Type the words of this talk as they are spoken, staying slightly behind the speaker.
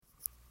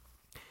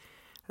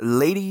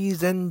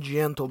Ladies and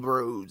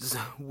gentlemen,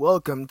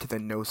 welcome to the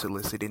No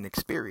Soliciting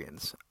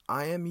Experience.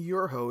 I am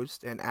your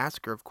host and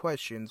asker of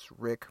questions,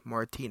 Rick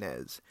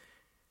Martinez.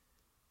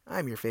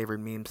 I'm your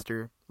favorite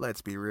memester,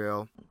 let's be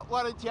real.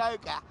 What a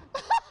joker.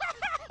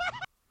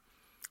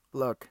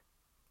 Look,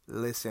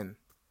 listen,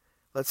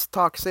 let's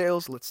talk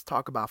sales, let's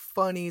talk about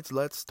funnies,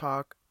 let's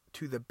talk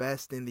to the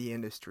best in the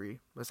industry.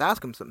 Let's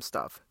ask them some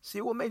stuff,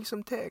 see what makes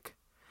them tick,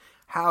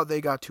 how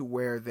they got to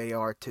where they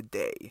are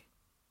today.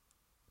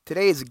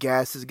 Today's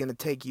guest is going to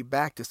take you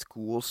back to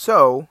school,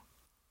 so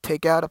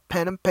take out a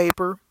pen and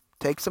paper,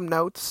 take some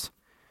notes,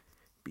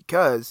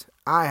 because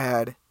I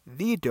had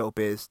the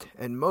dopest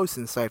and most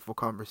insightful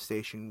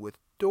conversation with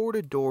Door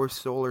to Door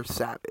Solar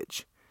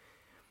Savage.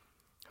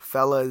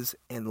 Fellas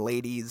and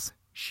ladies,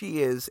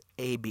 she is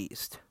a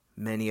beast.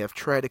 Many have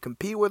tried to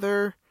compete with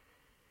her.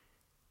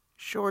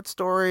 Short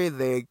story,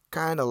 they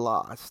kinda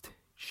lost.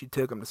 She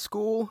took them to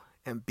school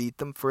and beat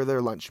them for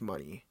their lunch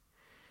money.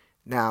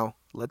 Now,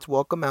 let's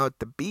welcome out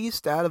the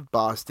beast out of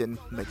Boston,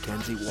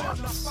 Mackenzie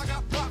Watts. I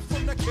got props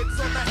from the kids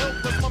on the hill,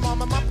 plus my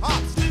mom and my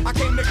pops. I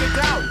came to get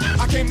down,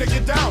 I came to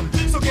get down.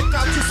 So get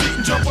out your seat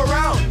and jump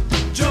around,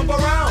 jump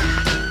around,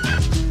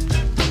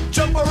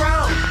 jump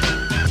around,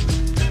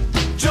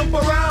 jump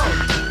around,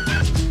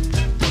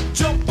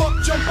 jump up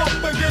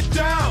and get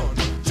down.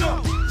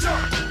 Jump,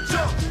 jump,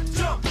 jump,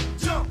 jump,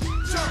 jump,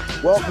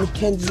 jump. Well,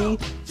 Mackenzie,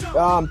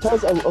 tell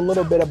us a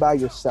little bit about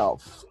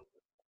yourself.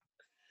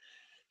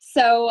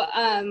 So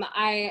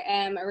I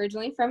am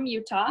originally from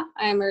Utah.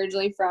 I'm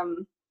originally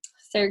from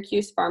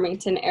Syracuse,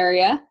 Farmington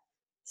area.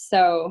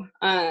 So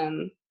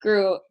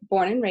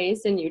born and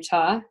raised in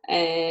Utah.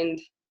 And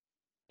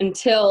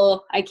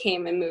until I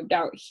came and moved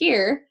out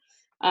here,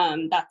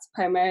 that's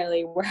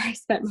primarily where I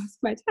spent most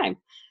of my time.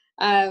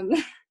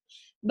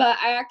 But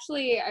I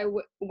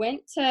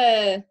went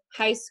to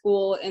high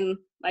school in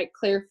like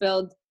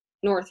Clearfield,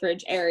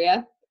 Northridge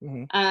area.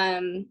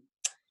 Mm-hmm.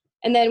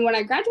 And then when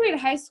I graduated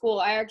high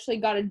school, I actually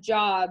got a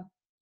job.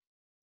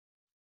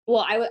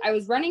 Well, I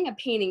was running a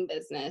painting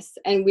business,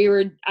 and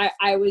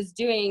I was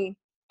doing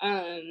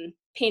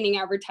painting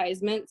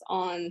advertisements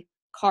on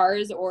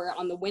cars or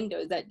on the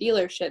windows at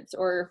dealerships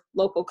or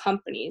local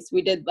companies.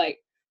 We did like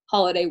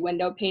holiday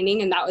window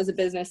painting, and that was a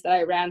business that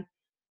I ran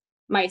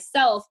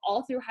myself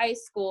all through high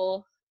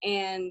school.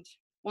 And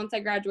once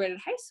I graduated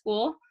high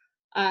school,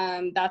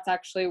 that's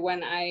actually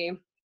when I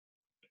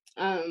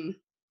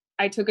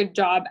took a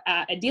job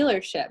at a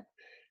dealership,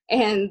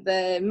 and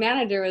the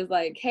manager was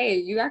like, "Hey,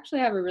 you actually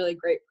have a really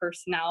great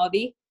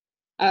personality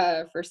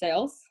for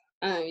sales.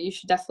 You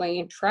should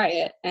definitely try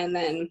it." And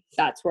then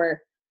that's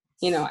where,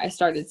 I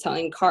started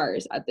selling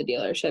cars at the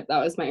dealership.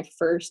 That was my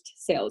first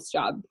sales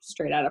job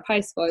straight out of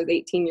high school. I was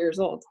 18 years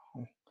old.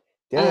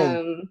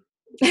 Dang.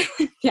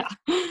 Yeah.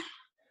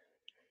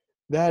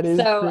 That is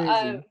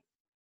crazy.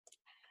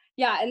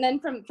 Yeah, and then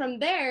from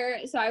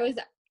there, so I was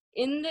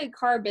in the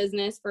car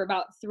business for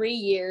about 3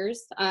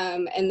 years.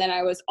 And then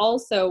I was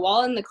also,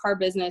 while in the car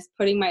business,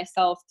 putting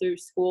myself through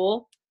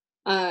school,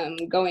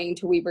 going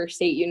to Weber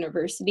State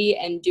University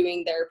and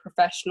doing their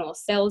professional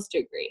sales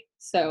degree.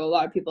 So a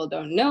lot of people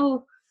don't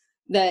know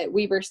that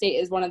Weber State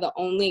is one of the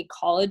only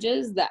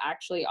colleges that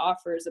actually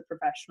offers a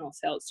professional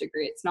sales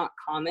degree. It's not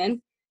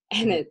common,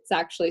 and it's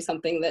actually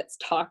something that's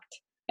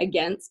talked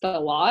against a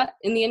lot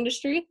in the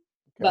industry.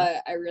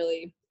 But I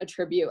really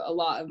attribute a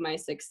lot of my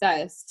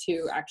success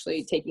to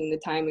actually taking the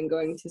time and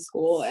going to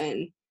school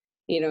and,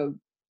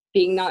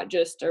 being not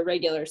just a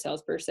regular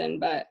salesperson,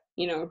 but,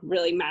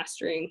 really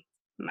mastering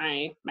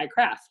my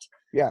craft.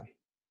 Yeah.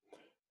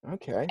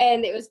 Okay.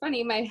 And it was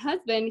funny. My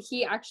husband,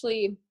 he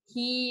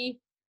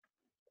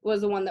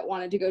was the one that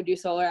wanted to go do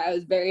solar. I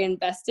was very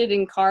invested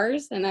in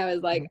cars, and I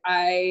was like,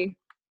 I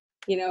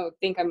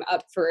think I'm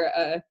up for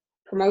a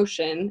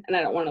promotion and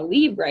I don't want to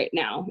leave right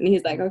now. And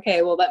he's like,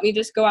 okay, well, let me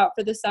just go out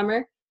for the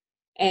summer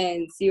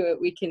and see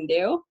what we can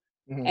do.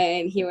 Mm-hmm.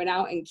 And he went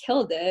out and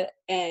killed it.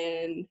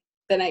 And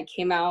then I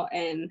came out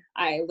and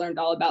I learned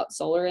all about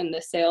solar and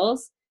the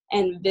sales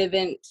and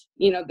Vivint,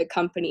 the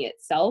company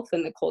itself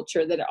and the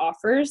culture that it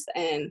offers.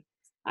 And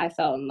I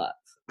fell in love.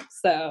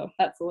 So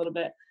that's a little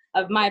bit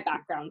of my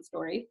background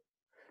story.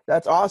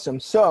 That's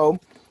awesome. So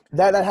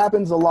that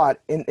happens a lot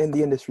in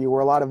the industry where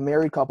a lot of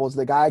married couples,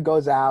 the guy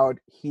goes out,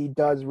 he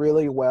does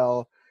really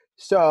well.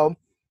 So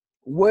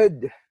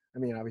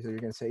obviously you're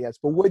going to say yes,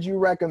 but would you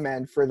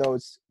recommend for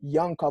those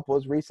young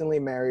couples recently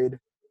married,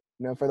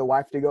 for the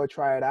wife to go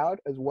try it out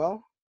as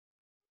well?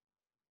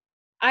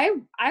 I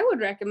would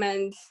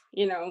recommend,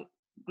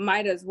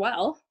 might as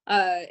well.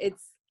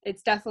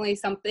 It's definitely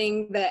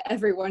something that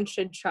everyone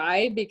should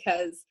try,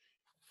 because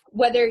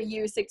whether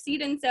you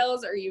succeed in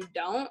sales or you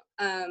don't,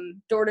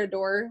 door to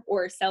door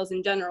or sales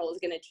in general is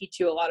going to teach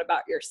you a lot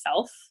about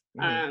yourself.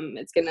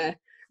 It's going to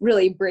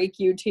really break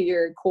you to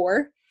your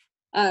core.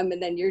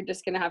 And then you're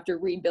just going to have to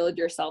rebuild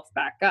yourself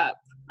back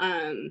up,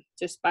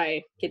 just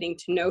by getting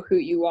to know who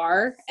you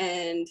are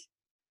and,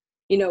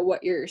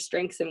 what your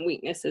strengths and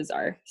weaknesses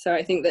are. So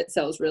I think that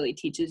sales really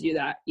teaches you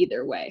that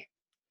either way.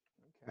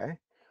 Okay.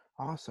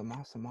 Awesome,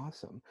 awesome,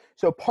 awesome.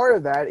 So part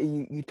of that,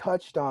 you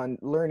touched on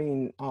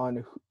learning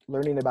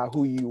about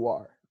who you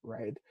are,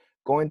 right?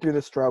 Going through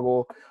the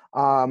struggle.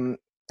 And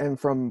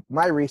from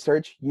my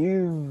research,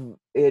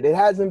 it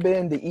hasn't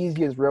been the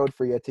easiest road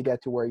for you to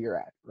get to where you're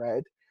at,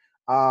 right?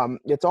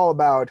 It's all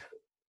about,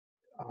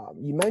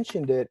 you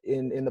mentioned it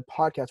in the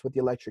podcast with the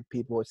electric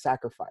people, is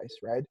sacrifice,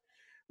 right?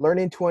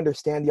 Learning to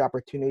understand the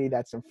opportunity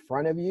that's in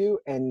front of you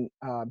and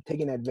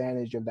taking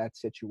advantage of that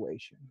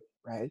situation,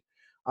 right?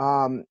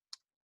 Um,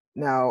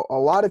 Now, a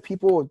lot of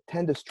people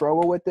tend to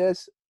struggle with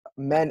this.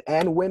 Men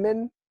and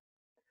women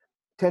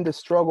tend to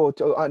struggle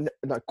to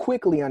not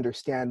quickly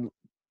understand,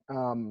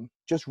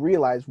 just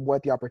realize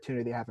what the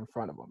opportunity they have in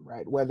front of them,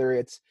 right? Whether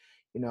it's,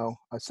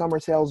 a summer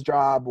sales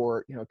job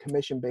or,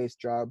 commission-based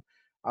job.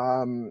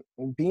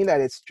 Being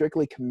that it's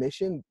strictly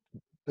commission,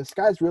 the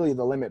sky's really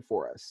the limit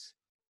for us.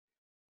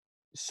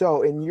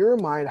 So in your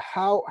mind,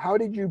 how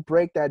did you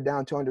break that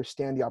down to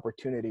understand the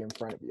opportunity in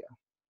front of you?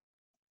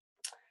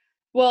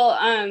 Well,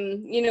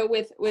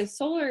 with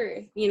solar,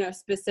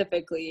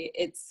 specifically,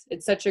 it's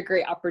such a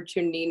great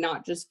opportunity,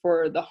 not just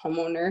for the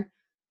homeowner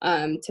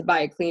to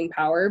buy clean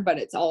power, but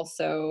it's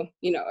also,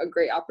 a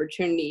great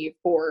opportunity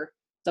for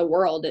the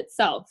world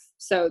itself.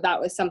 So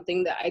that was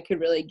something that I could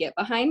really get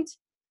behind,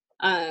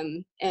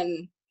 and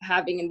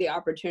having the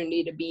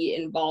opportunity to be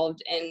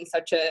involved in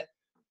such a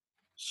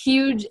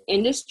huge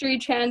industry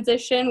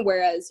transition,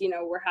 whereas,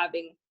 we're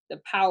having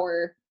the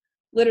power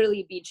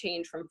literally be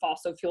changed from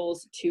fossil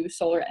fuels to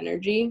solar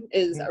energy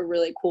is a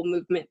really cool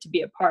movement to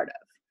be a part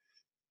of.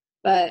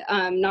 But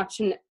not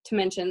to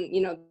mention,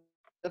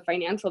 the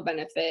financial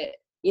benefit,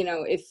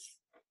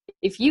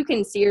 if you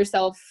can see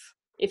yourself,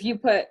 if you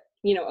put,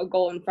 a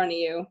goal in front of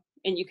you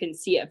and you can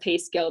see a pay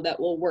scale that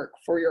will work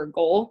for your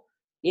goal,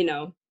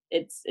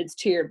 it's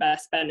to your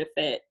best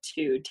benefit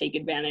to take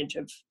advantage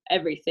of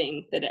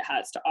everything that it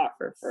has to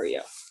offer for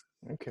you.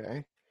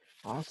 Okay,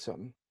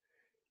 awesome.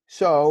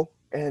 So,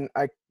 and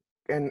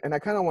I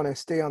kind of want to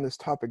stay on this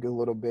topic a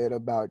little bit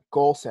about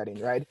goal setting,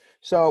 right?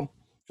 So,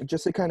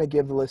 just to kind of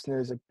give the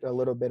listeners a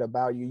little bit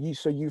about you.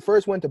 So you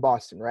first went to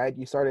Boston, right?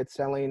 You started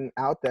selling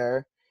out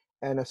there,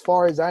 and as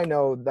far as I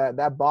know,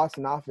 that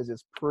Boston office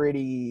is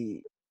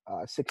pretty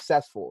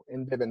successful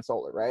in Vivint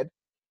Solar, right?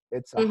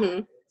 It's Mm-hmm.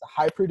 a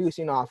high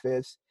producing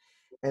office,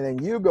 and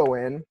then you go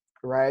in,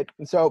 right?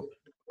 And so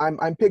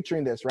I'm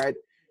picturing this, right?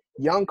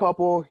 Young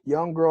couple,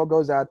 young girl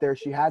goes out there.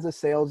 She has a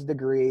sales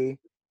degree,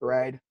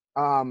 right?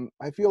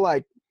 I feel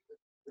like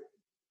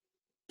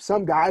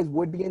some guys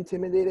would be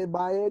intimidated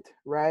by it,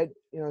 right?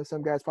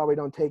 Some guys probably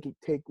wouldn't take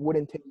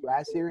you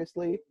as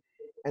seriously.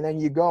 And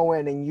then you go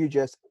in and you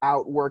just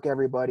outwork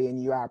everybody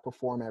and you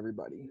outperform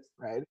everybody,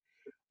 right?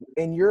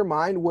 In your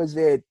mind, was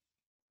it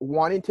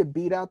wanting to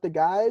beat out the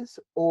guys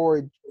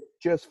or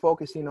just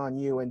focusing on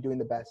you and doing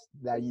the best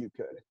that you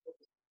could?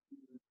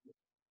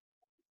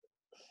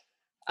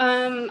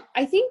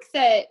 I think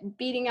that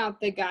beating out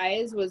the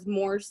guys was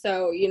more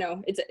so,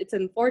 it's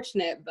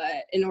unfortunate,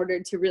 but in order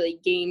to really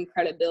gain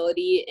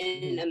credibility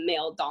in a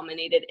male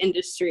dominated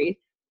industry,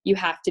 you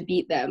have to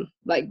beat them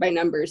like by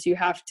numbers. You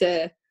have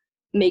to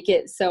make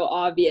it so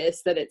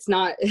obvious that it's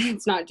not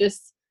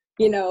just,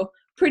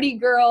 pretty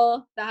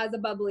girl that has a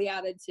bubbly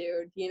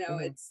attitude.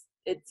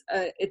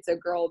 It's a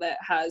girl that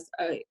has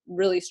a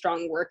really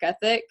strong work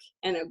ethic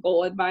and a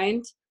goal in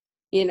mind,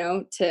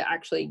 to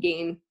actually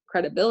gain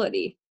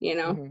credibility,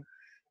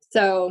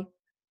 So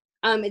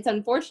it's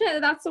unfortunate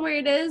that that's the way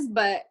it is,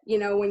 but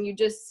when you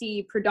just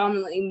see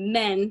predominantly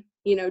men,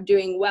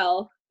 doing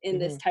well in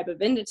this type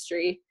of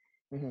industry,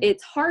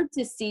 it's hard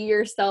to see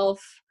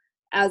yourself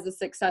as a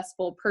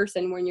successful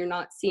person when you're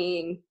not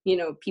seeing,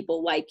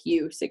 people like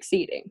you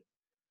succeeding.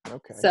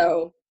 Okay.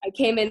 So I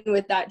came in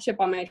with that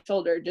chip on my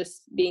shoulder,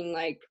 just being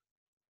like,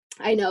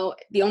 I know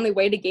the only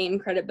way to gain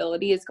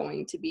credibility is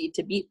going to be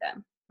to beat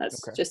them.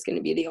 That's just going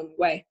to be the only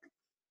way.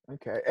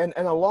 Okay. And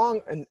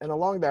along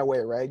that way,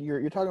 right?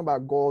 You're talking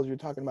about goals, you're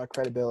talking about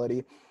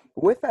credibility.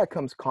 With that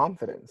comes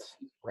confidence,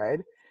 right?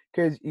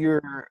 Because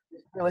you're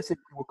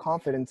realistically what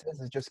confidence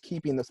is just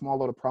keeping the small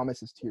little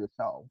promises to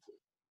yourself,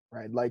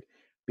 right? Like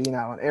being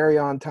out on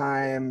area on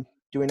time,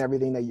 doing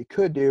everything that you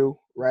could do,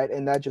 right?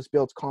 And that just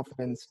builds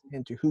confidence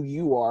into who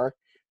you are.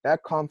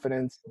 That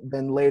confidence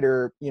then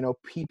later,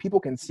 people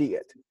can see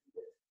it,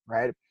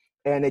 right?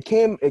 And it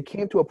came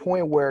to a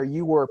point where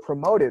you were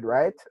promoted,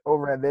 right,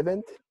 over at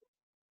Vivint.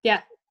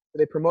 Yeah.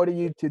 They promoted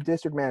you to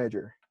district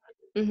manager.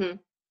 Mm-hmm.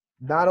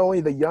 Not only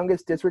the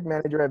youngest district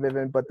manager at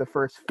Vivint, but the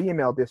first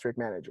female district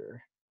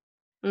manager.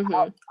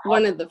 Mm-hmm.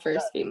 One of the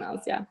first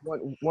females, yeah.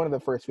 One of the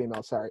first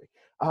females, sorry.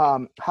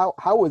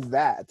 How was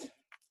that?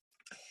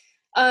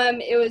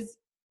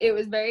 It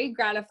was very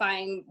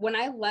gratifying. When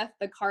I left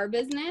the car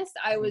business,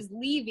 I was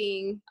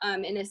leaving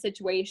in a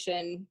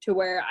situation to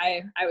where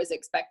I was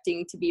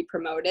expecting to be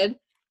promoted.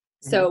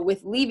 So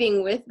with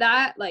leaving with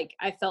that, like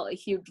I felt a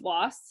huge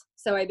loss.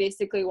 So I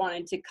basically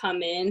wanted to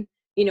come in,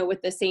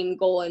 with the same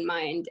goal in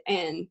mind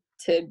and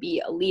to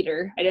be a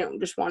leader. I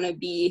didn't just want to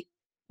be,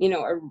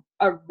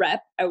 a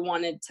rep. I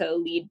wanted to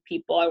lead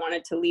people. I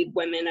wanted to lead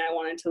women. I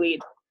wanted to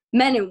lead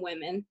men and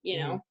women, you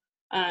know,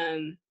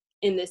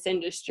 in this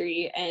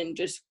industry, and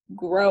just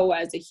grow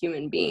as a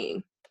human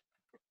being.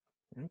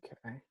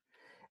 Okay.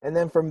 And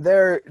then from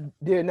there,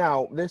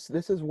 now this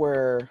is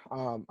where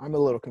I'm a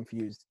little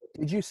confused.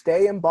 Did you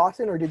stay in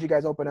Boston, or did you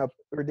guys open up,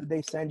 or did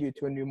they send you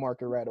to a new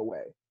market right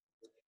away?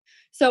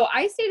 So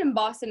I stayed in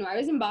Boston. I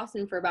was in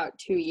Boston for about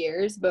 2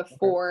 years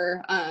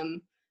before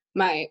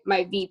my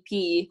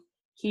VP,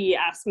 he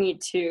asked me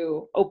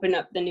to open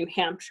up the New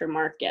Hampshire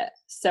market.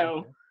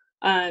 So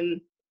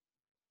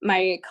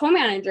my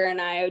co-manager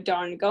and I,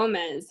 Don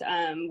Gomez,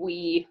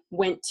 we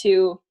went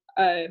to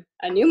a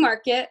new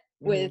market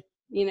with,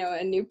 you know,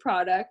 a new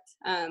product,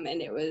 and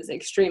it was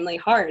extremely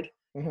hard.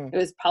 It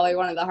was probably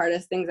one of the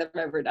hardest things I've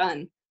ever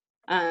done.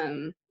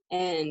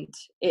 And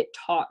it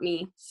taught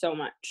me so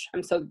much.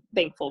 I'm so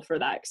thankful for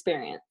that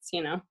experience,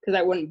 you know, because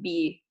I wouldn't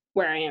be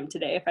where I am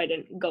today if I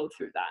didn't go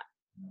through that.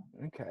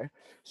 Okay.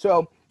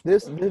 So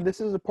this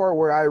is the part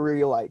where I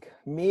really like.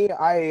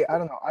 I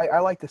don't know. I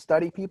like to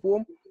study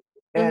people,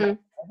 and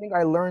I think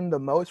I learn the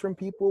most from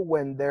people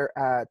when they're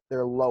at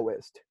their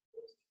lowest,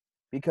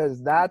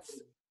 because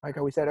that's, like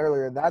we said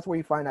earlier, that's where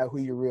you find out who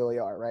you really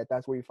are, right?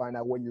 That's where you find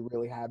out what you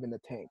really have in the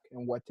tank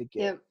and what to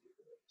give.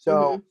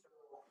 So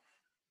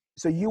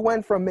so you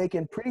went from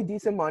making pretty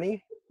decent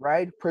money,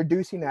 right?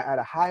 Producing at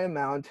a high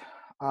amount,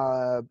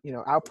 you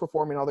know,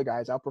 outperforming other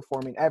guys,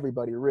 outperforming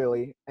everybody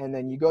really. And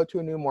then you go to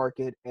a new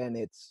market and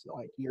it's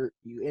like you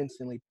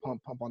instantly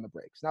pump on the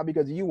brakes. Not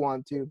because you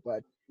want to,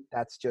 but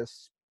that's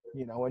just,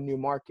 you know, a new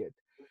market.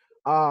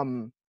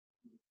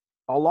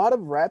 A lot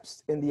of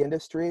reps in the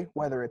industry,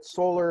 whether it's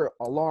solar,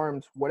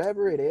 alarms,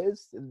 whatever it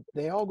is,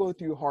 they all go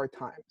through hard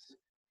times.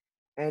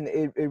 And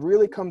it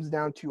really comes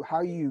down to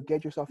how you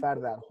get yourself out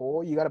of that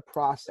hole. You got to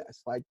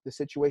process like the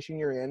situation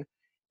you're in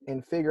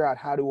and figure out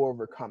how to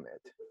overcome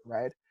it,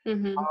 right?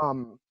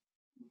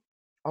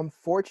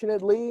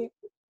 Unfortunately,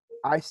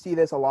 I see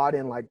this a lot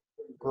in like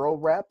girl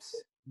reps.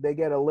 They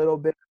get a little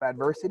bit of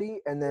adversity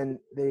and then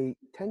they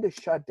tend to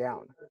shut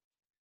down.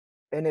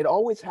 And it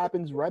always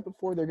happens right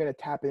before they're going to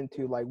tap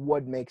into like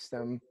what makes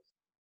them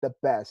the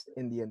best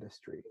in the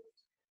industry.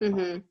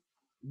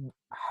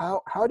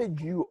 How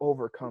did you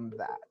overcome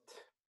that?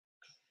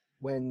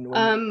 When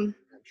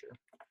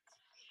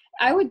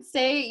I would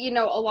say, you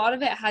know, a lot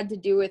of it had to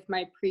do with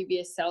my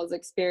previous sales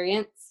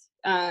experience.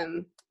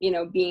 You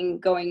know,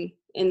 going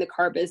in the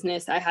car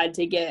business, I had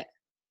to get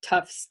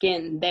tough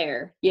skin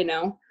there, you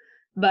know,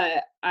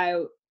 but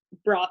I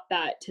brought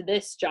that to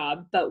this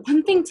job. But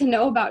one thing to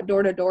know about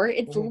door to door,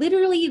 it's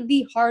literally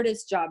the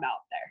hardest job out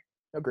there.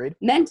 Agreed.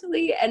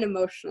 Mentally and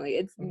emotionally,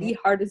 it's the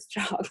hardest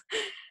job.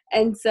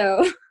 And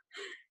so,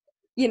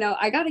 you know,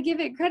 I got to give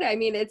it credit. I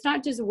mean, it's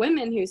not just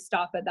women who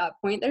stop at that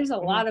point. There's a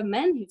lot of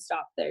men who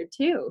stop there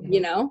too,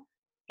 you know?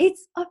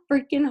 It's a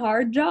freaking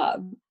hard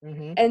job.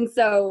 And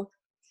so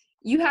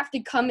you have to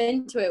come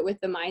into it with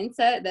the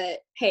mindset that,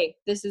 hey,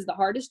 this is the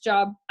hardest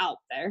job out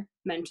there,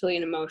 mentally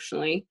and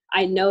emotionally.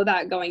 I know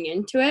that going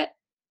into it,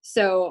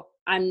 so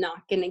I'm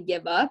not going to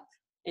give up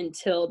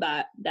until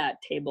that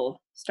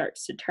table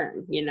starts to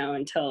turn, you know,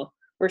 until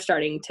we're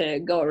starting to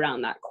go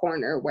around that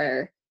corner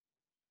where,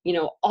 you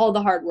know, all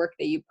the hard work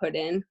that you put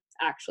in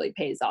actually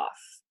pays off.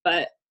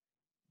 But,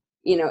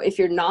 you know, if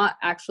you're not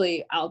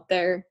actually out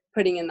there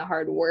putting in the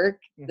hard work,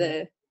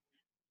 the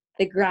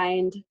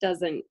grind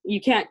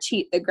you can't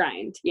cheat the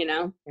grind, you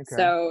know?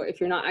 So if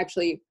you're not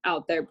actually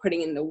out there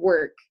putting in the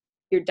work,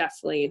 you're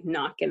definitely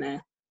not going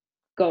to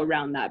go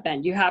around that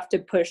bend. You have to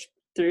push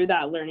through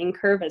that learning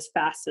curve as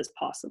fast as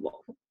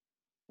possible.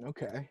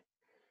 Okay.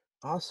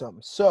 Awesome.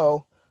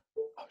 So,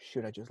 oh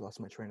shoot, I just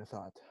lost my train of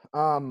thought.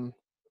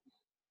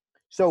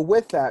 So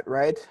with that,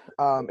 right?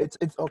 It's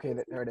okay.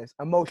 There it is.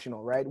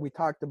 Emotional, right? We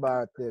talked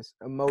about this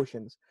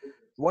emotions.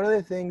 One of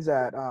the things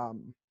that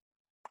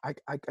I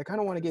kind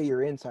of want to get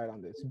your insight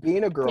on this.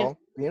 Being a girl,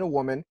 being a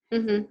woman,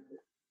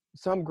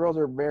 some girls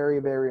are very,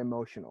 very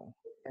emotional,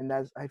 and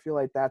I feel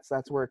like that's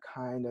where it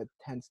kind of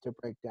tends to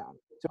break down.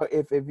 So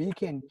if you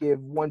can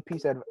give one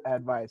piece of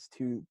advice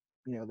to, you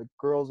know, the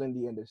girls in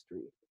the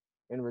industry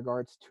in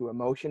regards to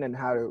emotion and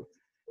how to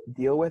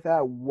deal with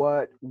that,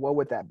 what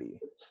would that be?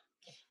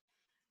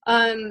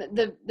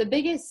 The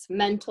biggest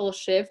mental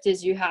shift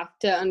is you have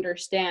to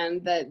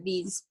understand that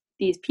these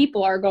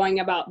people are going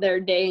about their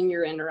day and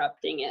you're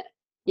interrupting it,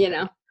 you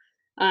know?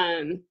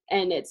 And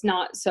it's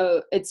not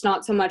so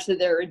much that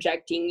they're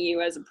rejecting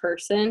you as a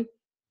person,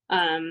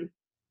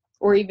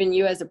 or even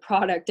you as a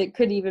product. It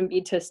could even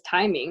be just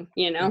timing,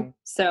 you know?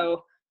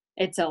 So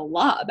it's a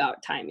lot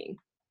about timing.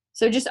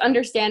 So just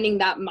understanding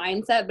that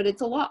mindset, but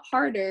it's a lot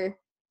harder,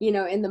 you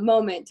know, in the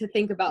moment to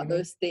think about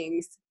those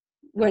things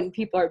when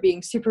people are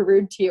being super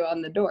rude to you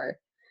on the door.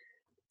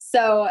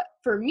 So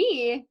for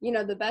me, you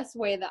know, the best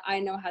way that I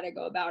know how to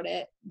go about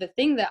it, the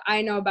thing that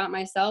I know about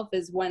myself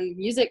is when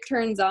music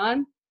turns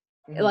on,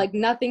 like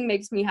nothing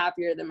makes me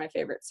happier than my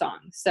favorite song.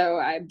 So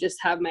I just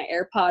have my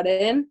AirPod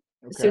in.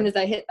 As soon as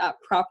I hit that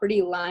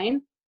property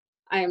line,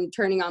 I am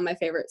turning on my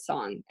favorite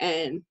song,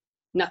 and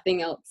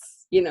nothing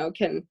else, you know,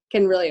 can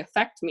really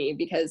affect me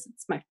because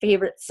it's my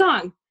favorite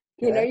song.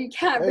 You know, Okay. you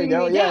can't There you bring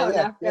go. me Yeah, down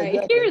yeah, after yeah, I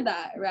exactly. hear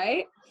that,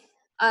 right?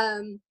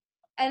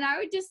 And I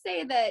would just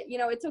say that, you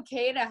know, it's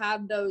okay to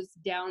have those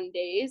down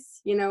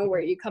days, you know,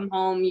 where you come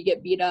home, you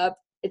get beat up.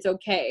 It's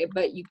okay,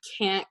 but you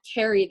can't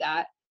carry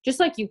that. Just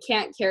like you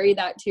can't carry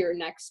that to your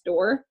next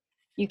door,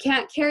 you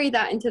can't carry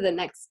that into the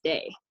next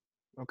day.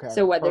 Okay.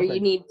 So whether you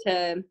Perfect. need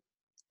to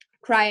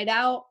cry it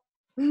out,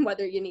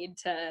 whether you need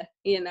to,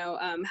 you know,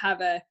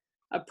 have a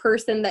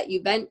person that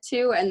you vent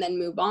to and then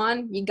move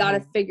on, you got to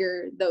Mhm.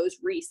 figure those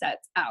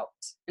resets out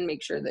and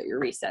make sure that you're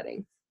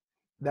resetting.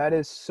 That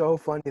is so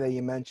funny that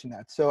you mentioned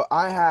that. So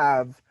I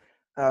have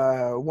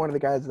one of the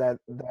guys that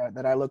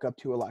I look up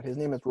to a lot. His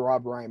name is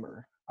Rob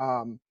Reimer.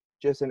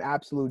 Just an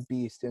absolute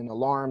beast in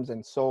alarms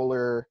and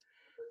solar.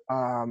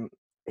 Um,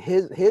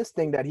 his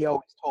thing that he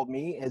always told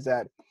me is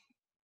that,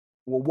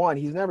 well, one,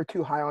 he's never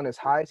too high on his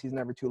highs, he's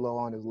never too low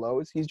on his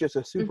lows. He's just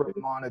a super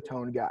Mhm.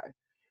 monotone guy.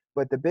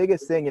 But the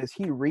biggest thing is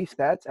he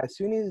resets as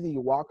soon as he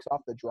walks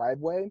off the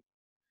driveway,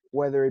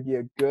 whether it be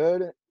a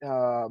good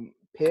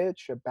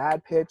pitch, a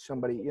bad pitch,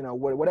 somebody, you know,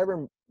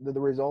 whatever the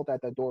result at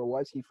the door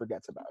was, he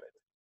forgets about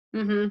it.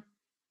 Mhm.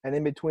 And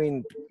in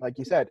between, like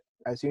you said,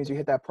 as soon as you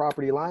hit that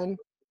property line,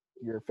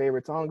 your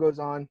favorite song goes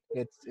on.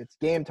 It's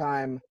game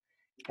time,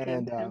 Game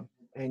and time.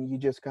 you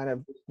just kind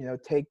of, you know,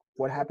 take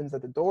what happens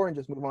at the door and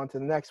just move on to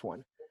the next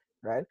one,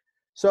 right?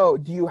 So,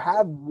 do you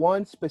have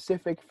one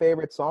specific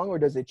favorite song, or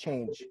does it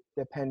change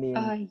depending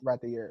Uh,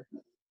 throughout the year?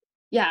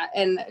 yeah,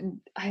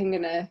 and I'm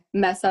gonna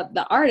mess up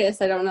the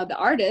artist. I don't know the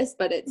artist,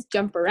 but it's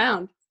 "Jump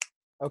Around."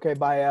 Okay,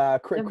 by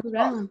Chris Jump Cross.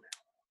 around.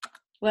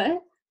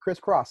 What? Chris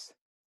Cross.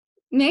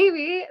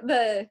 Maybe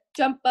the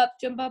jump up,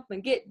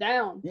 and get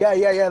down. Yeah,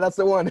 yeah, yeah. That's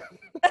the one.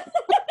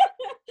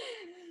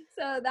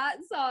 So that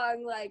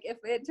song, like, if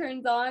it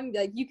turns on,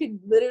 like, you could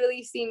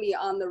literally see me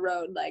on the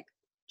road, like,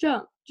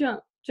 jump,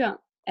 jump, jump,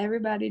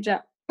 everybody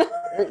jump.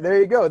 There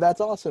you go. That's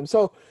awesome.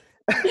 So,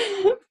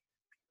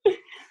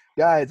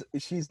 guys,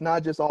 she's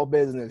not just all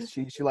business.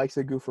 She likes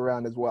to goof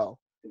around as well.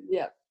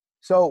 Yeah.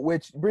 So,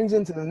 which brings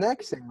into the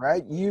next thing,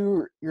 right?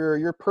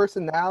 Your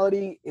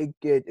personality,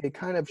 it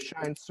kind of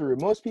shines through.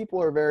 Most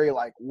people are very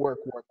like work,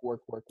 work,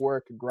 work, work,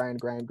 work,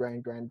 grind, grind,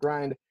 grind, grind,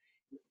 grind,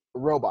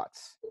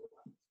 robots,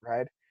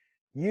 right?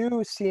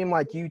 You seem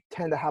like you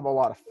tend to have a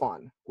lot of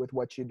fun with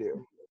what you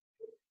do.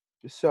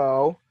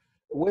 So,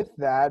 with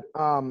that,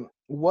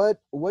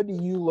 what do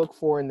you look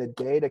for in the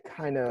day to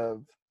kind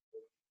of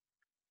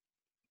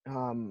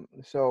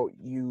so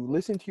you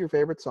listen to your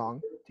favorite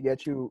song to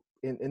get you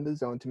in the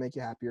zone to make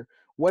you happier.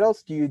 What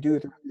else do you do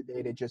throughout the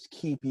day to just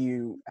keep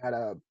you at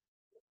a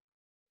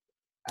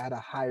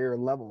higher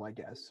level, I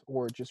guess,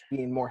 or just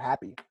being more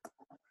happy?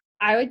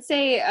 I would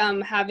say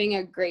having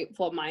a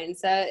grateful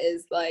mindset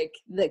is like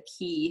the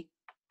key,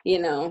 you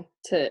know,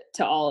 to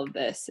all of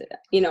this.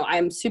 You know,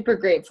 I'm super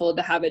grateful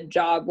to have a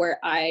job where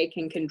I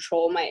can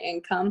control my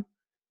income.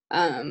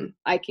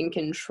 I can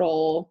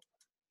control,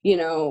 you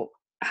know,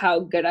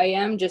 how good I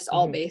am, just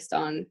all Hmm. based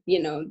on,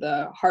 you know,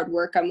 the hard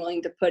work I'm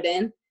willing to put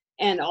in,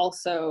 and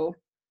also,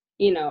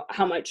 you know,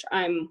 how much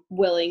I'm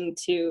willing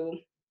to,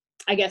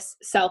 I guess,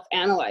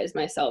 self-analyze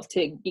myself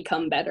to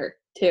become better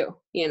too,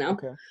 you know?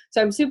 Okay. So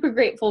I'm super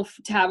grateful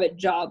to have a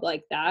job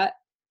like that.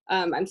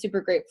 I'm super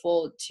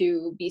grateful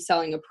to be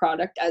selling a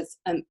product as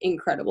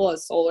incredible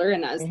as solar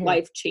and as Hmm.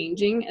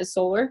 life-changing as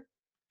solar.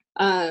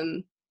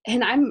 Um,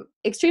 and I'm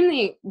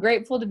extremely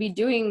grateful to be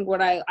doing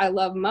what I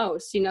love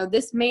most. You know,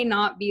 this may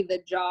not be the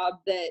job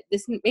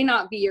this may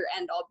not be your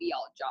end all be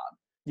all job.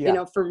 You Yeah.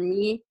 know, for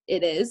me,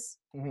 it is.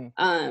 Hmm.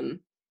 Um,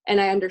 and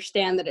I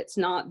understand that it's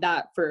not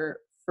that for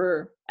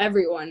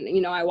everyone.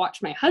 You know, I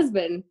watch my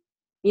husband,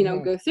 you know,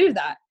 Hmm. go through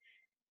that.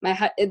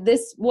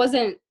 This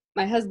wasn't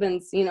my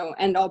husband's, you know,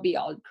 end all be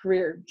all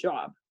career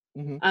job.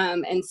 Hmm.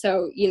 And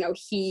so, you know,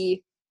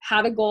 he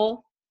had a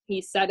goal,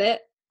 he set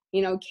it,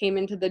 you know, came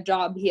into the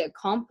job, he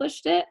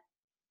accomplished it,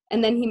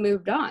 and then he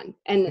moved on.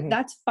 And Hmm.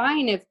 that's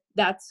fine if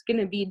that's going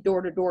to be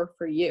door to door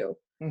for you.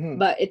 Hmm.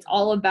 But it's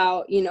all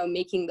about, you know,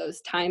 making those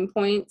time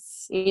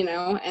points, you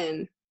know,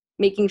 and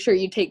making sure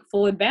you take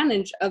full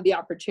advantage of the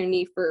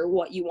opportunity for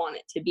what you want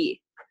it to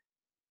be.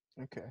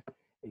 Okay.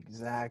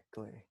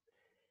 Exactly.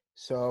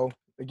 So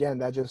again,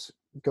 that just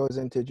goes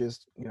into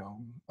just, you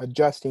know,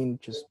 adjusting,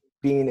 just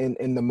being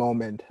in the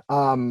moment.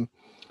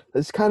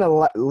 Let's kind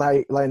of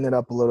lighten it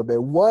up a little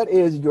bit. What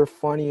is your Yeah.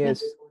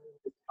 funniest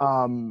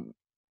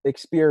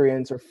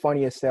experience or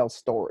funniest sales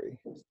story?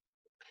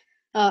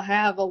 Oh, I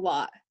have a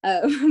lot.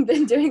 I've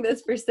been doing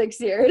this for 6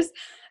 years.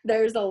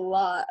 There's a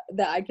lot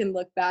that I can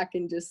look back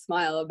and just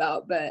smile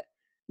about. But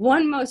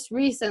one most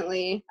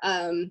recently,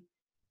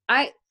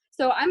 I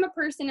so I'm a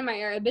person in my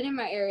area. I've been in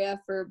my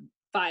area for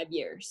 5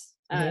 years.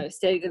 Hmm.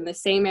 Stayed in the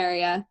same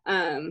area,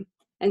 and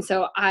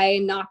so I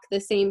knock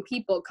the same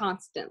people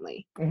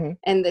constantly. Hmm.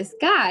 And this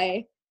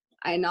guy,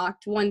 I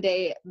knocked one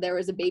day. There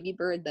was a baby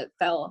bird that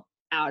fell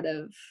out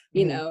of,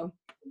 you Hmm. know,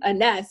 a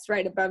nest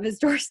right above his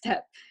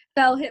doorstep.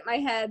 Fell, hit my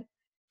head,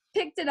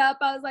 picked it up.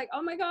 I was like,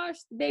 oh my gosh,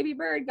 baby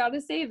bird,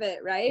 gotta save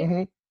it, right?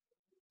 Hmm.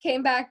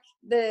 Came back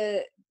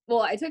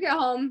I took it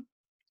home,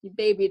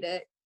 babied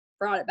it,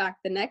 brought it back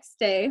the next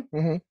day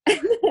Mm-hmm.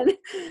 and then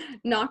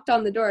knocked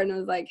on the door and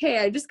was like, hey,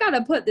 I just got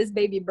to put this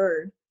baby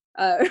bird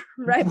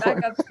right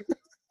back up.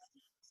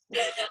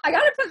 I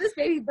got to put this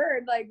baby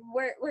bird like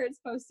where it's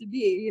supposed to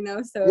be, you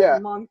know, so Yeah.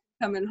 mom can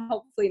come and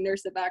hopefully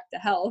nurse it back to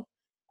health.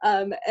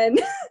 And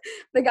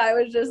the guy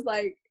was just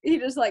like, he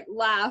just like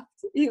laughed.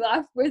 He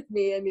laughed with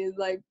me and he's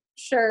like,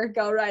 sure,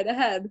 go right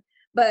ahead.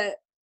 But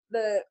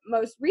the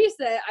most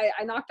recent,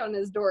 I knocked on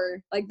his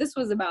door. Like this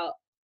was about,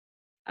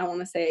 I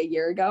want to say a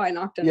year ago. I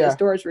knocked on his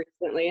doors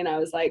recently and I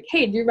was like,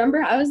 hey, do you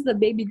remember I was the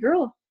baby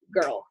girl,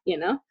 you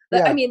know?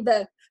 I mean,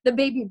 the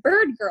baby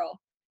bird girl.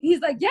 He's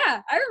like,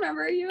 yeah, I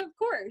remember you, of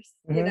course,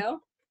 you know?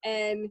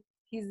 And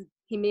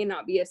he may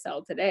not be a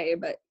sell today,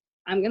 but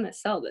I'm going to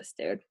sell this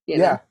dude, you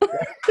know?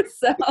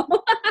 So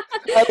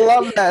I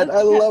love that.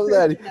 I love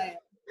that.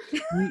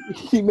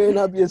 He may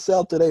not be a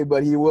sell today,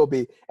 but he will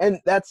be. And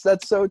that's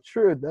so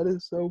true. That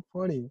is so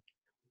funny.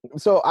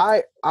 So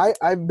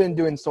I've been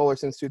doing solar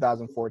since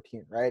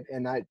 2014, right?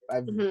 And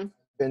I've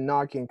been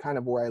knocking kind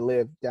of where I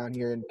live down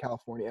here in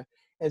California.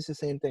 And it's the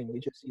same thing.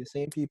 You just see the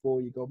same people.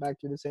 You go back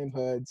to the same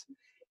hoods.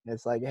 And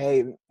it's like,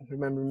 hey,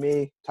 remember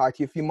me? Talked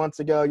to you a few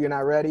months ago. You're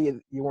not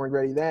ready. You weren't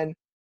ready then.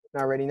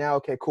 Not ready now.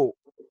 Okay, cool.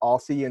 I'll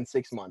see you in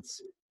 6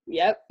 months.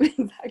 Yep,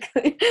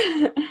 exactly.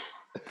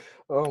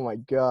 Oh my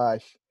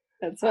gosh.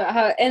 That's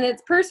and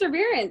it's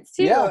perseverance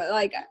too.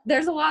 Like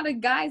there's a lot of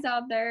guys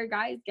out there,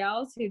 guys,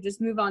 gals who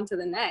just move on to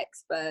the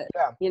next. But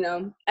you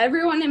know,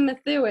 everyone in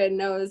Methuen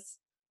knows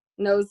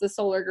the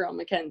solar girl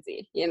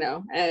Mackenzie, you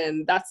know,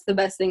 and that's the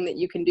best thing that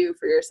you can do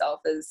for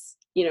yourself is,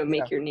 you know,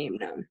 make your name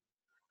known.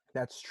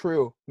 That's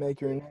true.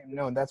 Make your name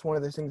known. That's one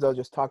of the things I was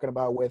just talking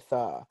about with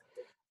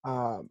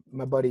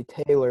my buddy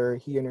Taylor.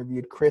 He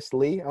interviewed Chris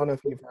Lee. I don't know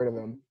if you've heard of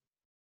him.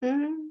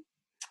 Mm-hmm.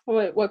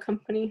 What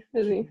company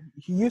is he?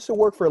 He used to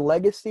work for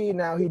Legacy.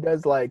 Now he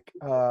does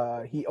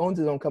he owns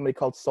his own company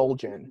called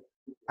Solgen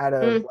out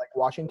of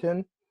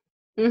Washington.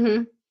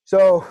 Mm-hmm.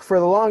 So for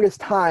the longest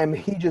time,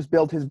 he just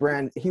built his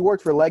brand. He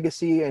worked for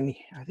Legacy and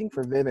I think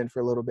for Vivint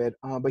for a little bit.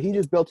 But he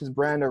just built his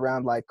brand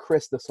around like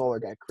Chris the Solar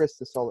Guy.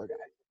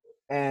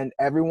 And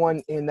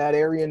everyone in that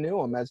area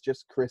knew him as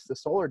just Chris the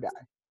Solar Guy.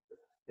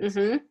 It's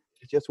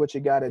just what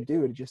you got to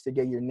do just to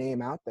get your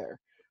name out there.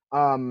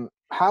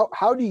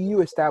 How do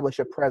you establish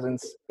a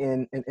presence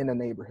in a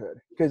neighborhood?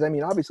 Because I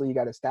mean, obviously you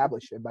got to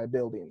establish it by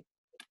building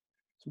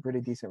some pretty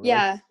decent.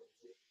 Yeah,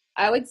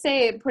 I would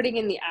say putting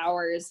in the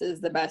hours is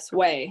the best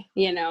way.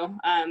 You know,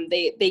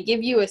 they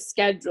give you a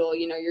schedule.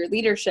 You know, your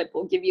leadership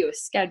will give you a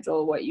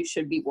schedule what you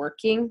should be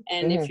working,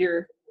 and if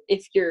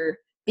you're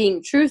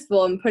being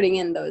truthful and putting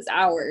in those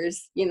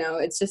hours, you know,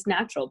 it's just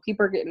natural.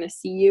 People are going to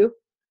see you.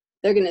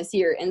 They're going to see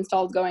your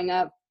installs going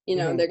up. You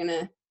know,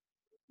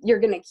 you're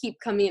going to keep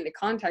coming into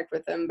contact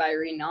with them by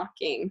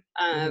re-knocking.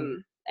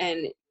 And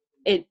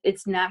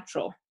it's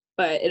natural,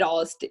 but it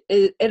all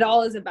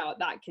is about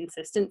that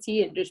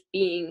consistency and just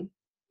being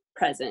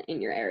present in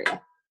your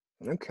area.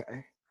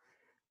 Okay.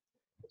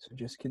 So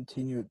just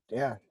continue.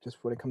 Yeah. Just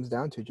what it comes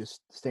down to, just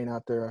staying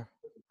out there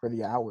for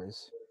the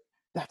hours.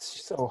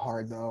 That's so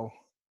hard though.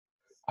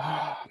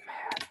 Oh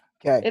man.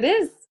 Okay. It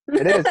is.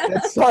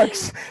 It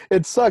sucks.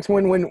 It sucks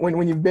when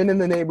you've been in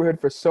the neighborhood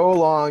for so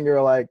long.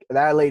 You're like,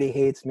 that lady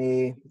hates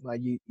me.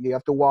 Like you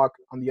have to walk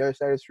on the other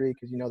side of the street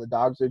because you know the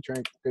dogs are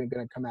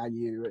gonna come at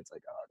you. It's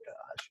like, oh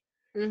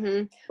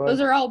gosh.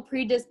 Those are all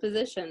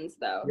predispositions,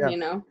 though. You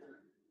know,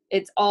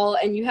 it's all,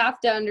 and you have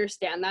to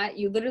understand that.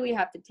 You literally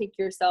have to take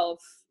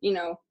yourself. You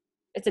know,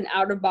 it's an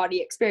out of body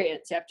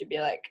experience. You have to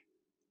be like,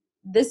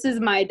 this is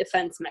my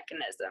defense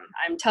mechanism.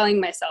 I'm telling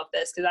myself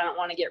this because I don't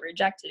want to get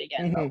rejected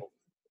again. But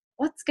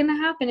what's going to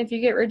happen if you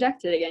get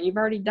rejected again? You've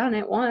already done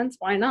it once.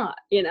 Why not?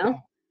 You know,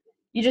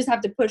 you just have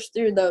to push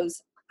through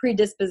those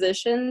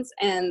predispositions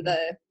and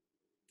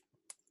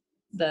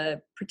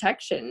the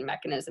protection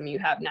mechanism you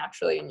have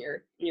naturally in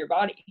your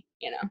body,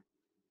 you know?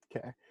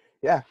 Okay.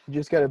 Yeah. You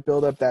just got to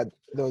build up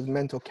those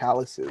mental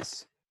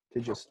calluses to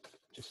just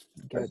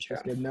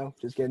get no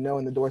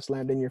and the door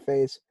slammed in your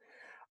face.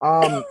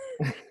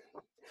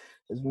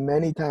 As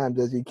many times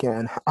as you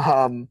can.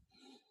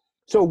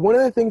 So one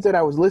of the things that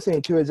I was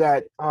listening to is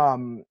that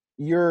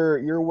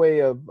your way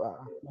of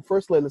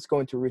first let's go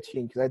into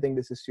routine because I think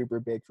this is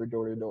super big for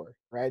door to door,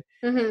 right?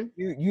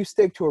 You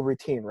stick to a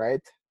routine,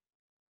 right?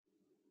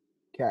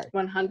 Okay.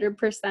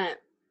 100%.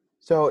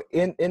 So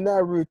in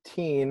that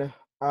routine,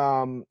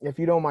 if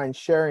you don't mind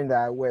sharing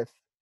that with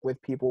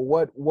people,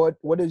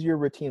 what does your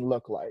routine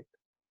look like?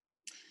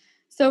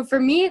 So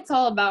for me, it's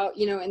all about,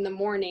 you know, in the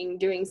morning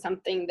doing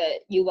something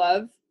that you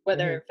love,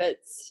 whether if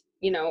it's,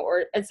 you know,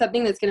 or it's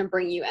something that's going to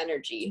bring you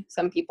energy.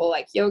 Some people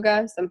like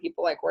yoga, some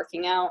people like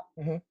working out,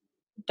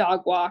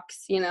 dog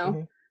walks, you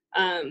know.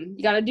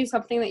 You got to do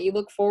something that you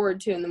look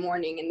forward to in the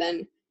morning. And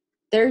then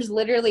there's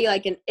literally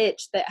like an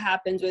itch that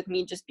happens with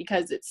me just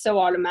because it's so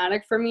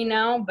automatic for me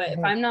now. But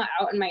if I'm not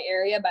out in my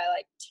area by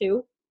like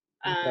 2,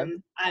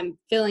 I'm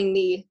feeling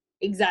the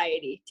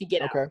anxiety to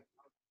get out,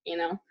 you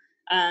know.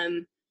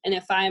 And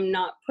if I'm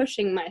not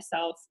pushing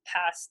myself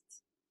past,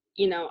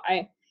 you know,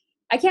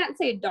 I can't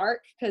say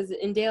dark because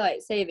in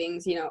daylight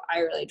savings, you know, I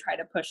really try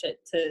to push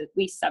it to at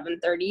least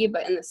 7:30,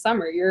 but in the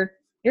summer you're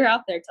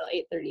out there till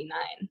 8:39.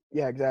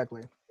 Yeah,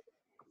 exactly.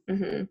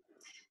 Mm-hmm.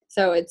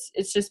 So it's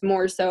just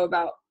more so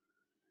about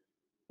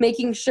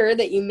making sure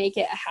that you make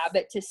it a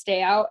habit to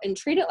stay out and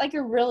treat it like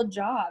a real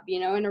job. You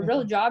know, in a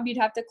real job, you'd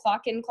have to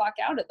clock in, clock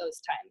out at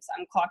those times.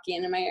 I'm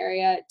clocking in my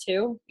area at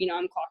 2, you know,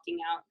 I'm clocking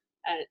out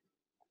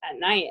at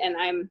night, and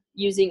I'm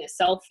using a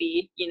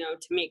selfie, you know,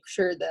 to make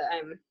sure that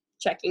I'm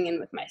checking in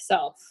with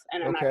myself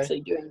and I'm Okay.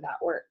 actually doing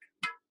that work.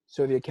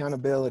 So the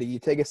accountability, you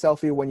take a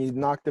selfie when you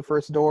knock the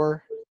first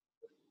door.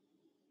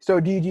 So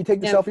do you take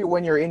the Yep. selfie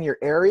when you're in your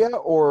area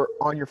or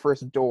on your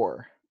first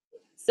door?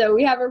 So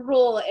we have a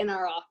rule in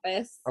our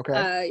office.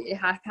 Okay. You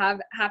have to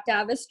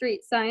have a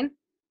street sign,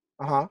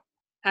 Uh-huh.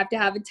 have to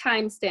have a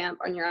timestamp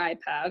on your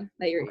iPad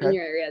that you're in Okay.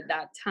 your area at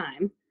that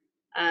time,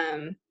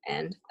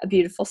 and a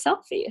beautiful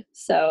selfie.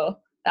 So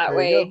that There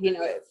way, you you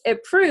know,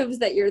 it proves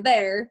that you're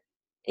there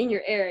in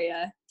your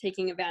area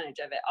taking advantage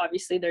of it.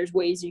 Obviously, there's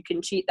ways you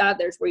can cheat that.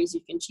 There's ways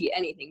you can cheat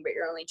anything, but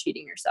you're only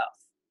cheating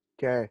yourself.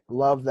 Okay.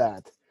 Love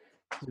that.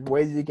 There's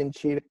ways you can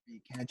cheat it, but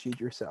you can't cheat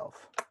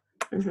yourself.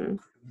 Mm-hmm.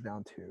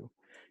 Down to.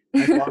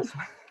 That's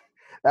awesome.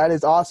 That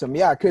is awesome.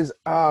 Yeah, because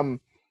oh man,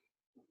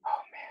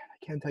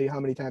 I can't tell you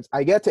how many times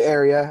I get to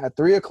area at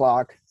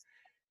 3:00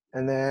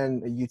 and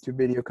then a YouTube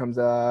video comes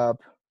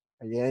up,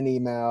 I get an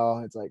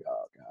email, it's like,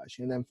 oh gosh.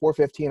 And then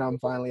 4:15 I'm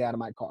finally out of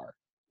my car.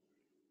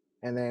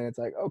 And then it's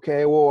like,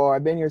 okay, well,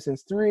 I've been here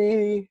since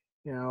 3,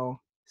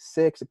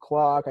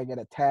 6:00, I get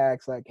a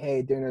text like,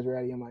 hey, dinner's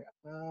ready. I'm like,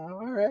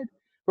 all right.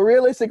 But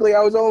realistically,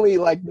 I was only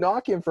like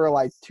knocking for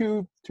like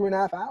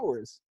 2.5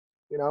 hours,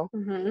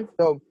 Mm-hmm.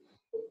 So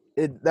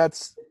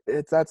that's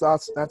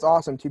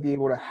awesome to be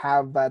able to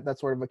have that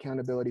sort of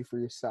accountability for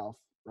yourself,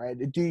 right?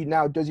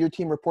 Does your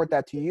team report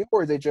that to you,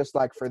 or is it just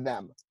like for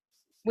them?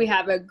 We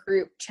have a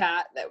group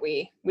chat that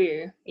we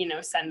you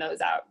know, send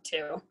those out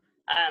to,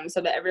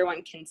 so that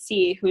everyone can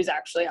see who's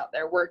actually out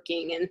there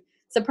working. And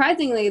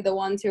surprisingly, the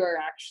ones who are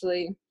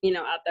actually, you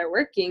know, out there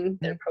working,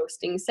 they're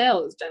posting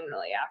sales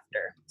generally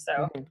after.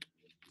 So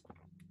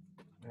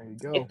There you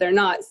go. if they're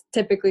not,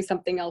 typically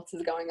something else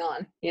is going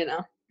on, you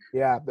know.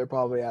 Yeah, they're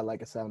probably at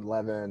like a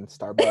 7-Eleven,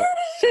 Starbucks.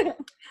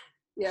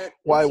 Yeah,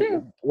 while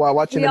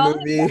watching a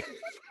movie.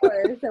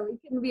 So we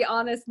can be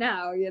honest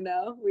now, you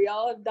know. We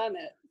all have done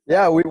it.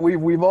 Yeah,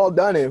 we've all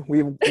done it.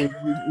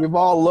 We've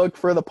all looked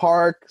for the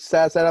park,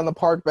 sat on the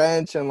park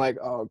bench, and like,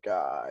 oh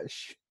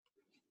gosh,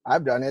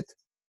 I've done it.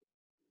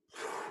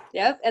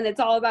 Yep, and it's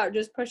all about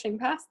just pushing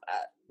past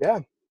that. Yeah,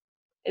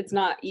 it's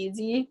not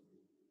easy,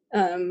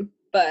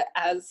 but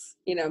as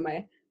you know,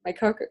 my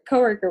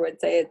coworker would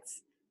say,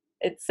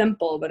 it's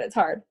simple, but it's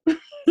hard.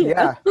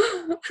 Yeah,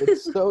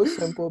 it's so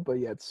simple, but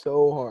yet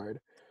so hard.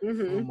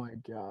 Mm-hmm. Oh my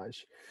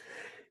gosh.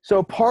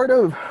 So part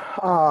of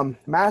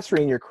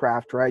mastering your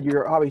craft, right?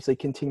 You're obviously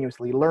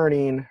continuously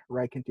learning,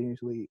 right?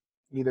 Continuously,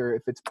 either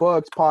if it's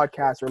books,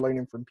 podcasts, or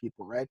learning from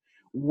people, right?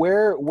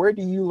 Where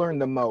do you learn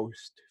the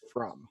most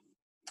from?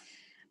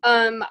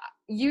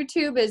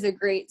 YouTube is a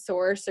great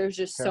source. There's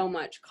just so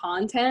much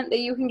content that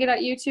you can get at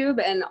YouTube,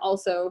 and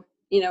also,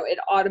 you know, it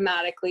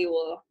automatically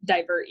will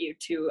divert you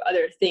to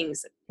other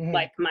things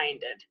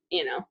like-minded,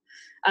 you know.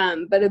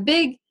 But a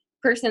big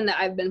person that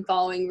I've been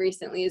following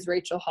recently is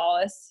Rachel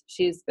Hollis.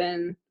 She's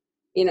been,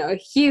 you know, a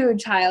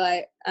huge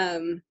highlight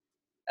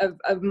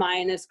of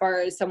mine as far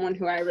as someone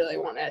who I really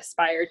want to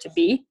aspire to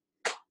be.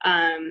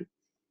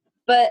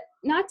 But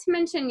not to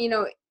mention, you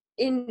know,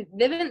 in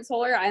Vivint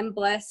Solar, I'm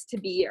blessed to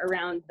be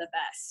around the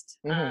best.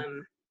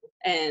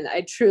 And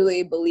I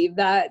truly believe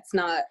that.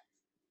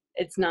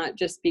 It's not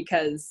just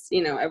because,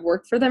 you know, I've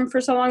worked for them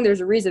for so long. There's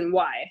a reason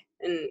why.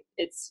 And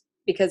it's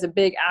because a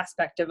big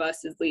aspect of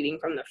us is leading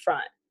from the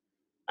front.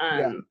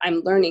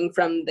 I'm learning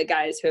from the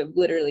guys who have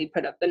literally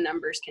put up the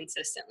numbers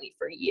consistently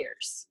for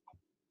years.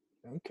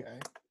 Okay.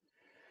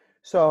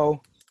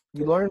 So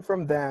you learn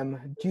from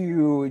them. Do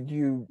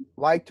you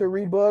like to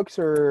read books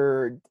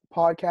or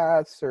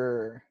podcasts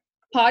or?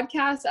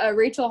 Podcasts,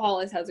 Rachel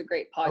Hollis has a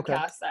great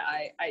podcast that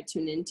I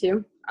tune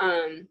into.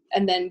 And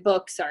then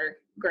books are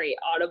great.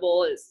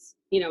 Audible is,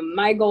 you know,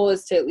 my goal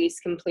is to at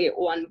least complete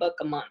 1 book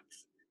a month.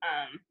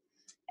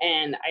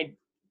 And I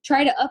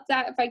try to up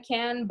that if I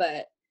can,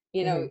 but,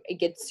 you know, it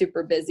gets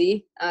super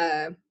busy.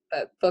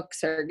 But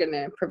books are going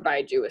to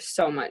provide you with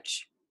so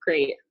much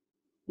great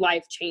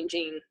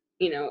life-changing,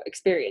 you know,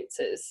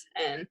 experiences.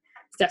 And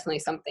it's definitely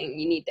something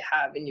you need to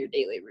have in your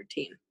daily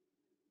routine.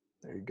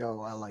 There you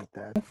go. I like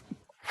that.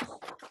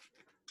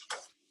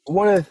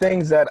 One of the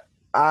things that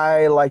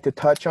I like to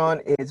touch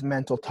on is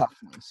mental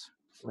toughness,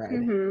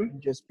 right?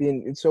 Just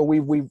being, so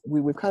we've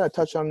kind of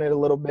touched on it a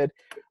little bit.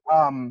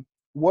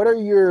 What are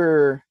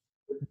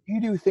do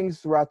you do things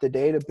throughout the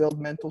day to build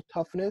mental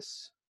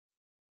toughness?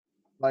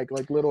 Like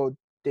little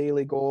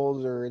daily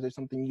goals, or is there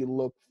something you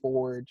look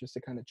for just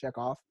to kind of check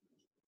off?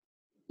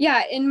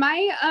 Yeah, in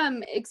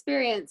my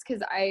experience,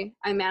 because I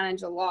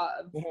manage a lot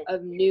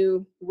of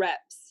new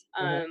reps,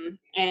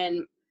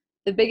 and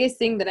the biggest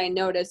thing that I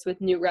noticed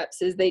with new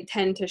reps is they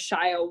tend to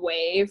shy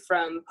away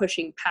from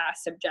pushing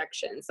past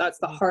objections. That's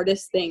the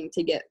hardest thing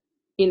to get,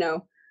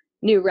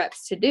 new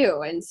reps to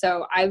do. And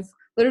so I've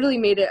literally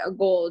made it a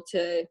goal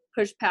to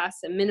push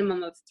past a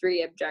minimum of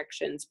 3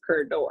 objections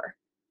per door.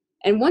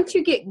 And once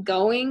you get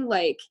going,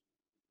 like,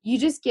 you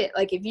just get,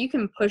 like, if you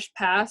can push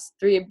past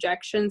 3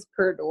 objections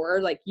per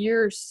door, like,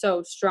 you're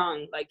so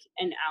strong, like,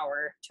 an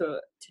hour to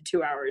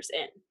 2 hours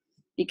in,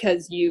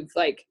 because you've,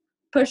 like,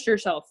 pushed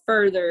yourself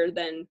further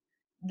than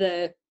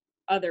the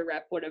other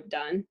rep would have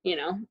done,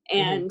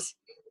 and,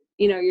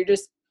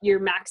 you're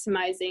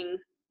maximizing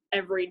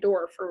every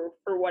door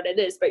for what it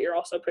is, but you're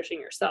also pushing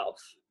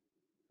yourself.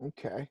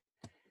 Okay.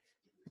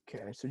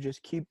 So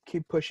just keep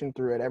pushing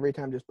through it. Every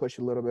time, just push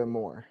a little bit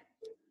more.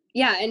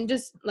 Yeah. And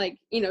just, like,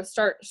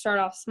 start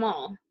off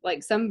small.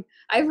 Like,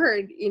 I've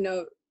heard,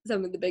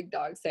 some of the big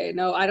dogs say,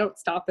 no, I don't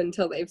stop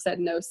until they've said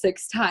no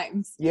 6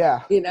 times.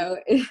 Yeah.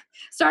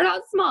 Start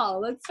out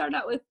small. Let's start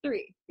out with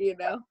 3,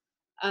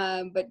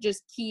 but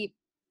just keep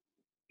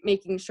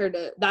making sure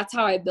that's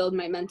how I build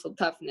my mental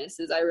toughness,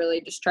 is I really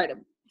just try to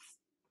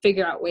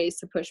figure out ways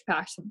to push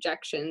past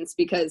objections,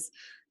 because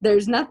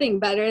there's nothing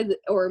better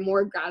or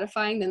more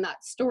gratifying than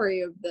that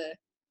story of the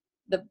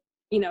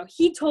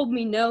he told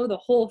me no the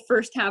whole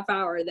first half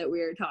hour that we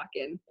were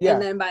talking. Yeah.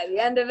 And then by the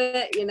end of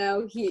it,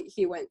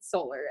 he went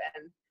solar,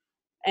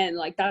 and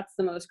like, that's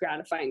the most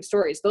gratifying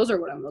stories. Those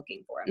are what I'm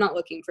looking for. I'm not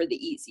looking for the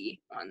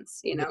easy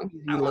ones,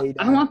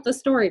 I want the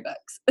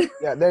storybooks.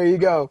 Yeah, there you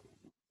go.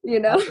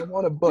 I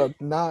want a book,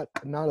 not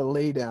a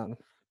lay down.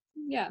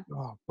 Yeah.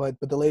 Oh, but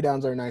the lay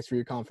downs are nice for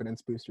your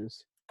confidence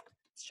boosters.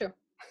 It's true.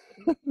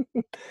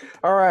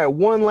 All right,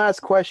 one last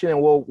question,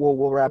 and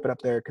we'll wrap it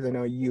up there, because I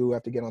know you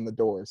have to get on the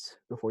doors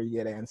before you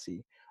get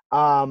antsy.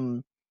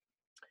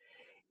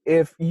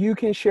 If you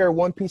can share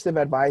one piece of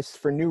advice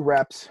for new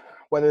reps,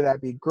 whether that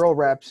be girl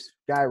reps,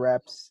 guy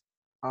reps,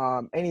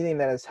 anything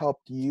that has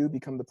helped you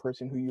become the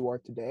person who you are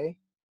today,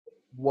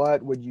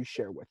 what would you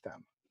share with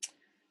them?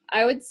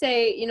 I would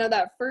say,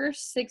 that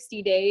first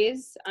 60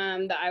 days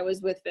that I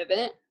was with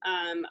Vivint,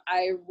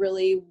 I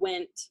really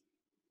went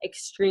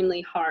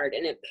extremely hard,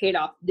 and it paid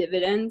off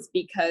dividends,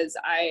 because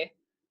I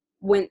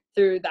went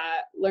through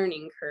that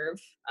learning curve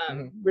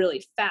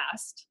really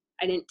fast.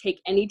 I didn't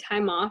take any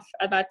time off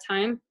at that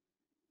time,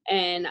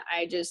 and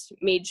I just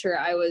made sure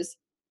I was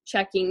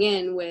checking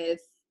in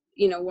with,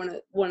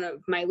 one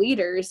of my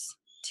leaders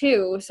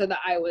too, so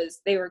that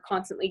they were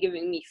constantly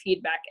giving me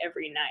feedback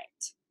every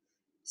night.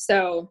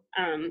 So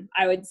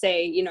I would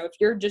say, if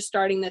you're just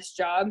starting this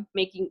job,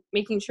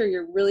 making sure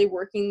you're really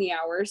working the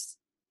hours,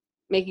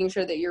 making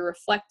sure that you're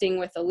reflecting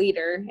with a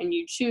leader, and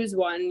you choose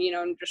one,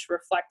 and just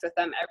reflect with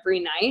them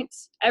every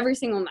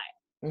single night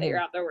that you're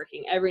out there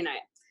working, every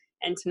night,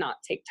 and to not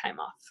take time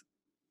off.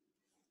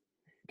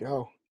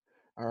 Go.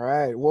 All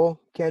right. Well,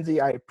 Kenzie,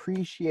 I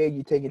appreciate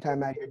you taking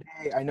time out of your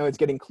day. I know it's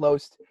getting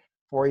close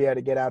for you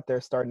to get out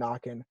there, start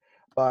knocking,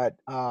 but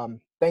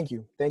thank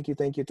you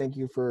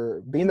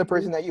for being the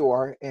person that you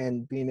are,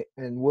 and being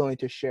willing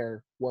to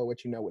share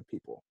what you know with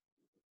people.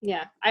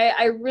 Yeah,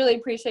 I really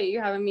appreciate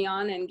you having me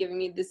on and giving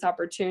me this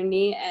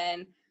opportunity,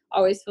 and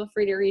always feel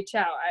free to reach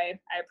out. I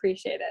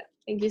appreciate it.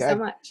 Thank you so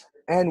much.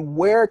 And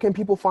where can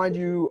people find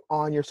you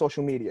on your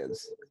social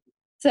medias?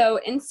 So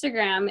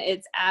Instagram,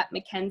 it's at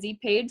Mackenzie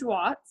Paige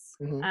Watts,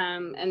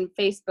 and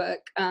Facebook,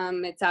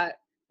 it's at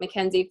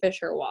Mackenzie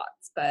Fisher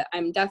Watts. But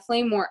I'm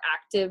definitely more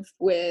active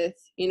with,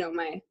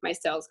 my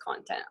sales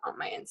content on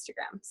my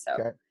Instagram.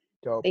 So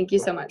Thank you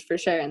so much for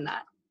sharing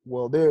that.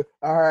 Will do.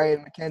 All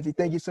right, Mackenzie,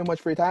 thank you so much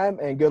for your time,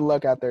 and good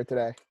luck out there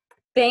today.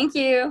 Thank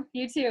you.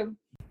 You too.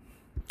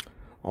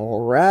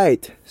 All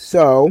right.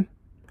 So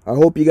I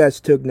hope you guys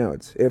took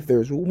notes. If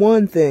there's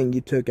one thing you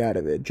took out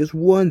of it, just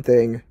one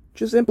thing,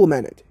 just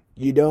implement it.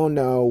 You don't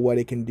know what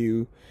it can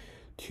do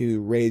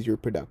to raise your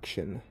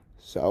production.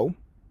 So,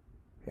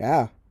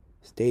 yeah,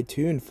 stay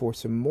tuned for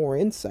some more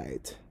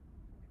insight.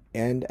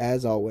 And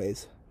as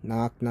always,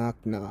 knock, knock,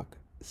 knock,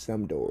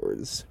 some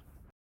doors.